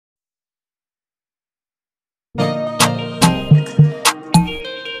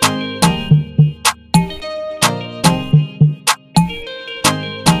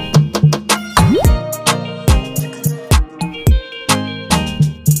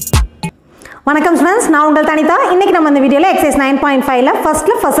வணக்கம் ஸ்டூடண்ட்ஸ், நான் உங்கள் தனிதா. இன்னைக்கு நம்ம இந்த வீடியோல எக்ஸசைஸ் 9.5 ல ஃபர்ஸ்ட்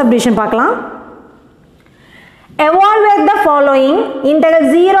சப்டிவிஷன் பார்க்கலாம். Evaluate the following integral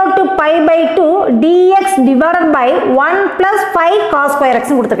 0 to pi by 2 dx divided by 1 plus 5 cos square x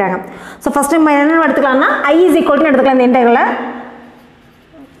னு கொடுத்திருக்காங்க. சோ ஃபர்ஸ்ட் நம்ம என்ன எடுத்துக்கலாம்னா i is equal to எடுத்துக்கலாம் இந்த இன்டெகிரலை.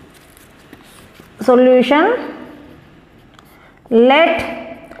 Solution let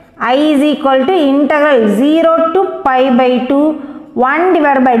I is equal to integral 0 to pi by 2 1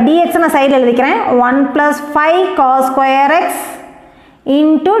 divided by dx na side la elikren 1 plus 5 cos square x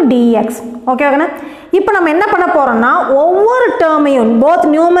into dx. Okay okay na இப்போ நம்ம என்ன பண்ண போறோம்னா ஒவ்வொரு டேர்மையும் both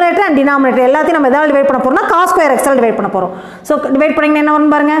numerator and denominator எல்லாத்தையும் நம்ம எதால டிவைட் பண்ண போறோம்னா cos square x ல டிவைட் பண்ண போறோம். சோ டிவைட் பண்ணீங்கன்னா என்ன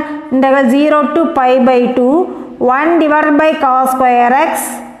வரும் பாருங்க. integral 0 to pi by 2 1 divided by cos square x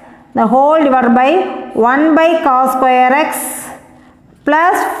the whole divided by 1 by cos square x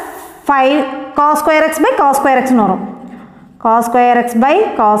plus 5 cos square x by cos square x னு வரும். cos square x by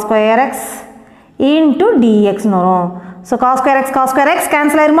cos square x into dx னு வரும். So cos square x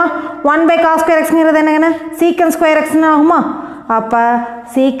cancel ஆயிருமா? 1 by cos square x ங்கிறது என்னங்க? secant square x னு ஆகுமா? அப்ப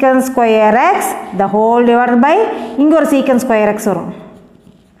secant square x the whole divided by இங்க ஒரு secant square x வரும்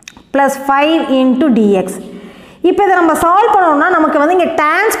plus 5 into dx. இப்போ இத நம்ம சால்வ் பண்ணனும்னா நமக்கு வந்து இங்க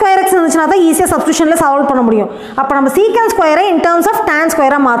tan square x இருந்துச்சுனா தான் ஈஸியா சப்ஸ்டிட்யூஷன்ல சால்வ் பண்ண முடியும். அப்ப நம்ம secant square in terms of tan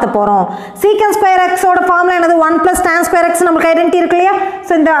square மாத்த போறோம். secant square x ஓட ஃபார்முலா என்னது? 1 plus tan square x நமக்கு ஐடென்டிட்டி இருக்கு இல்லையா?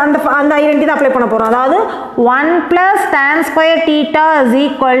 சோ அந்த ஐடென்டிட்டி தான் அப்ளை பண்ண போறோம். அதாவது 1 plus tan square theta is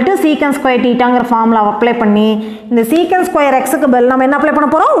equal to secant square theta ங்கற formula apply பண்ணி இந்த secant square x க்கு பதிலா நம்ம என்ன அப்ளை பண்ண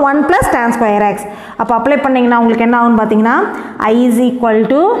போறோம்? 1 plus tan square x. அப்ப அப்ளை பண்ணீங்கனா உங்களுக்கு என்ன ஆகும் பாத்தீங்கன்னா I is equal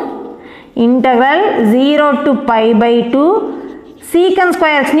to integral 0 to pi by 2 secant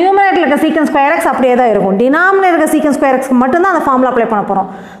square x numerator இருக்க secant square x அப்படியே தான் இருக்கும். denominator இருக்க secant square x மட்டும் தான் அந்த ஃபார்முலா அப்ளை பண்ண போறோம்.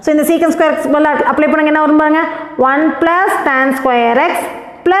 சோ இந்த secant square x பதிலா அப்ளை பண்ணுங்க என்ன வரும் பாருங்க. 1 plus tan square x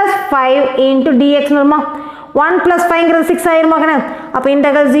plus 5 into dx வருமா? 1 plus 5 ங்கிறது 6 ஆயிருமா கண்ணா? அப்ப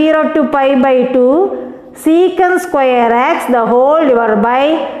integral 0 to pi by 2 secant square x the whole divided by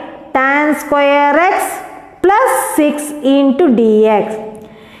tan square x plus 6 into dx.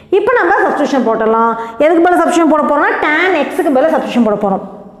 இப்போ நம்ம சப்ஸ்டிட்யூஷன் போடலாம். எதுக்கு பதிலா சப்ஸ்டிட்யூஷன் போட போறோம்னா tan x க்கு பதிலா சப்ஸ்டிட்யூஷன் போட போறோம்.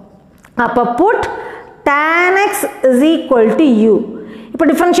 அப்ப put tan x is equal to u. இப்போ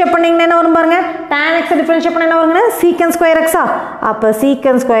டிஃபரன்ஷியேட் பண்ணீங்கன்னா என்ன வரும் பாருங்க. tan x டிஃபரன்ஷியேட் பண்ணா என்ன வரும்னா secant square x ஆ? அப்ப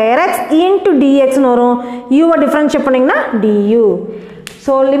secant square x into dx னு வரும். u வை டிஃபரன்ஷியேட் பண்ணீங்கன்னா du.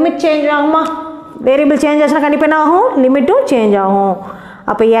 சோ லிமிட் சேஞ்ச் ஆகுமா? வேரியபிள் சேஞ்ச் ஆச்சுனா கண்டிப்பா என்ன ஆகும்? லிமிட்டும் சேஞ்ச் ஆகும்.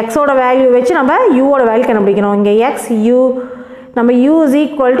 அப்ப x ஓட வேல்யூ வெச்சு நம்ம u ஓட வேல்யூ கண்டுபிடிக்கணும். இங்க x u நம்ம u is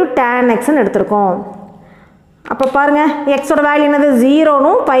equal to tan x ன்னு எடுத்துறோம். அப்ப பாருங்க x ஓட வேல்யூ என்னது? 0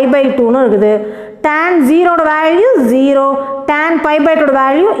 னும் pi by 2 னு இருக்குது. tan 0 ஓட வேல்யூ 0, tan pi by 2 ஓட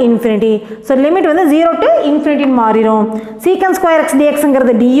வேல்யூ infinity. சோ லிமிட் வந்து 0 to infinity ன்னு மாறிரும். secant square x dx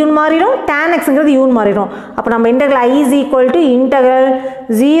ங்கிறது du ன்னு மாறிரும், tan x ங்கிறது u ன்னு மாறிரும். அப்ப நம்ம integral I is equal to integral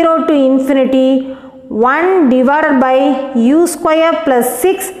 0 to infinity 1 divided by u square plus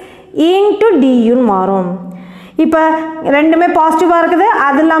 6 into du ன்னு மாறும். இப்போ ரெண்டுமே பாசிட்டிவா இருக்குது.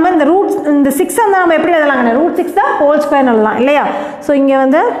 அது இல்லாம இந்த ரூட் இந்த 6 வந்து நம்ம எப்படி எழுதலாம்னா ரூட் 6 the whole square எழுதலாம் இல்லையா? சோ இங்க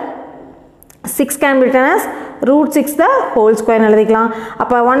வந்து 6 can be written as root 6 the whole square எழுதிக்கலாம்.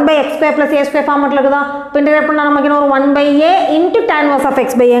 அப்ப 1 by x square plus a square ஃபார்மட்ல இருக்குதா? இப்போ இன்டகிரேட் பண்ணா நமக்கு என்ன வரும்? 1 by a into tan inverse of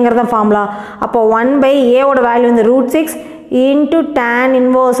x by a ங்கறத formula. அப்ப 1 by a ஓட வேல்யூ வந்து root 6 into tan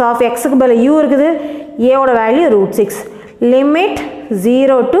inverse of x க்கு பதிலா u இருக்குது. a ஓட value root 6. Limit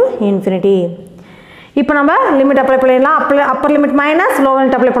 0 to infinity. இப்போ நம்ம லிமிட் அப்ளை பண்ணலாம். Upper limit minus lower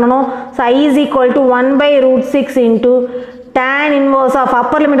limit apply பண்ணனும். So I is equal to 1 by root 6 into tan inverse of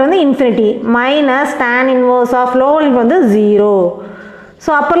upper limit வந்து infinity minus tan inverse of lower limit வந்து 0. So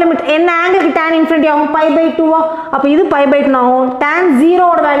upper limit என்ன ஆங்கிளுக்கு tan infinity ஆகும்? pi by 2 ஆ? அப்ப இது pi by 2 ஆகும். tan 0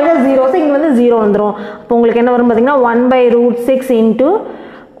 ஓட value 0. So இங்க வந்து 0 வந்துரும். அப்ப உங்களுக்கு என்ன வரும் பாத்தீங்கன்னா 1 by root 6 into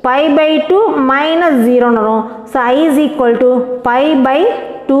pi by 2 minus 0 ன்னு வரும். So I is equal to pi by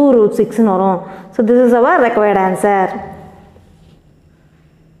 2 root 6 ன்னு வரும். So this is our required answer.